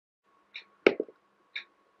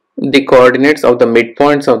The coordinates of the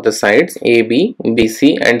midpoints of the sides AB,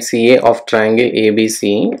 BC and CA of triangle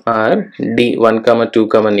ABC are D1, 2,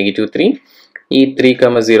 -3,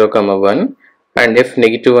 E3, 0, 1 and F,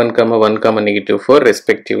 -1, 1, -4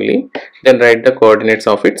 respectively. Then write the coordinates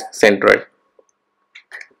of its centroid.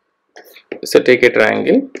 So take a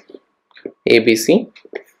triangle ABC.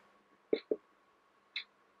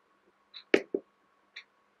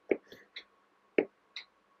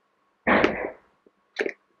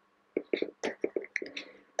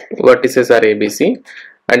 Vertices are ABC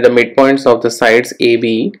and the midpoints of the sides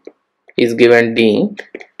AB is given D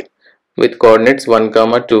with coordinates 1,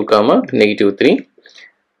 2, -3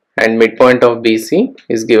 and midpoint of BC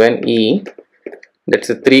is given E, that's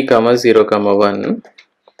a 3, 0, 1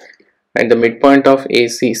 and the midpoint of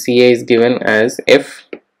CA is given as F,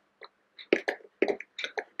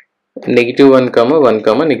 -1, 1,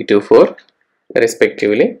 -4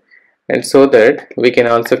 respectively. And so that we can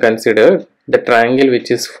also consider the triangle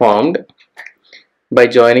which is formed by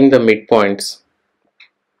joining the midpoints.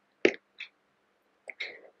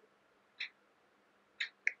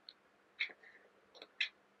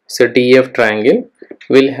 So DF triangle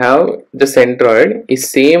will have the centroid is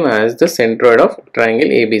same as the centroid of triangle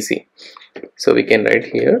ABC. So we can write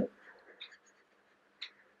here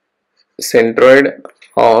centroid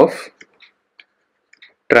of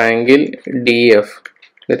triangle DF,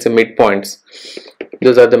 that's the midpoints.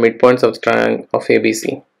 Those are the midpoints of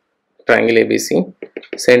ABC, triangle ABC.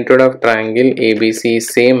 Centroid of triangle ABC is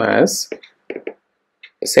same as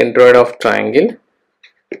centroid of triangle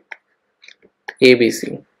ABC.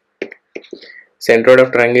 Centroid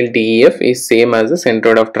of triangle DEF is same as the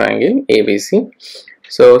centroid of triangle ABC.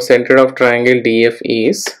 So centroid of triangle DF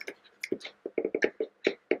is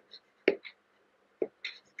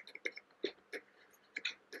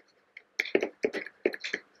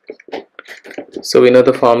so we know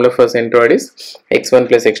the formula for centroid is x1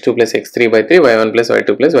 plus x2 plus x3 by 3, y1 plus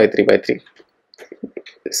y2 plus y3 by 3.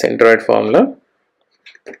 Centroid formula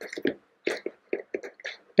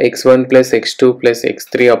x1 plus x2 plus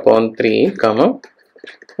x3 upon 3, comma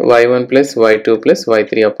y1 plus y2 plus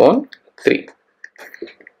y3 upon 3.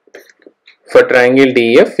 For triangle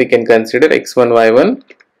DF, we can consider x1 y1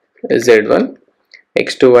 z1,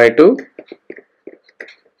 x2 y2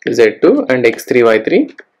 z2 and x3 y3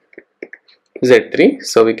 z3.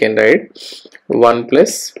 So we can write 1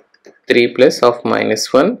 plus 3 plus of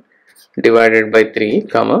 -1 divided by 3,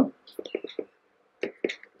 comma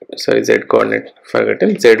sorry z coordinate forgotten,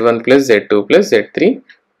 z1 plus z2 plus z3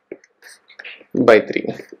 by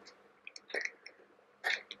 3.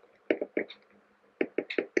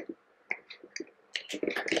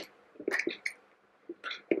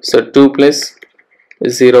 So 2 plus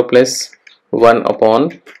 0 plus 1 upon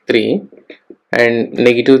 3 and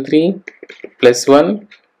 -3 plus 1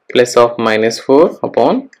 plus of -4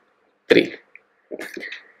 upon 3.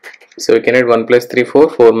 So we can add 1 plus 3, 4,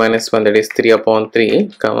 4 minus 1, that is 3 upon 3,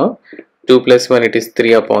 comma 2 plus 1, it is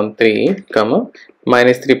 3 upon 3, comma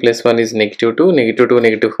minus 3 plus 1 is -2, -2,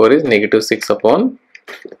 -4 is -6 upon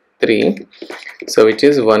 3. So which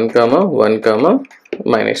is 1, 1,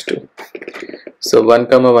 -2. So 1,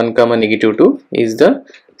 1, -2 is the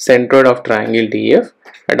centroid of triangle DF,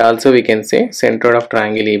 and also we can say centroid of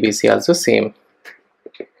triangle ABC also same.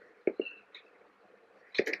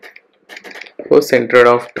 For centroid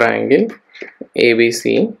of triangle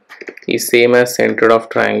ABC is same as centroid of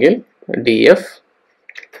triangle DF.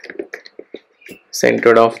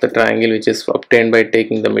 Centroid of the triangle which is obtained by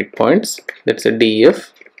taking the midpoints, that's a DF,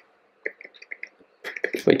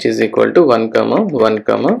 which is equal to 1,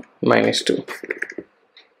 1, -2.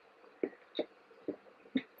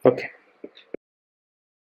 Okay.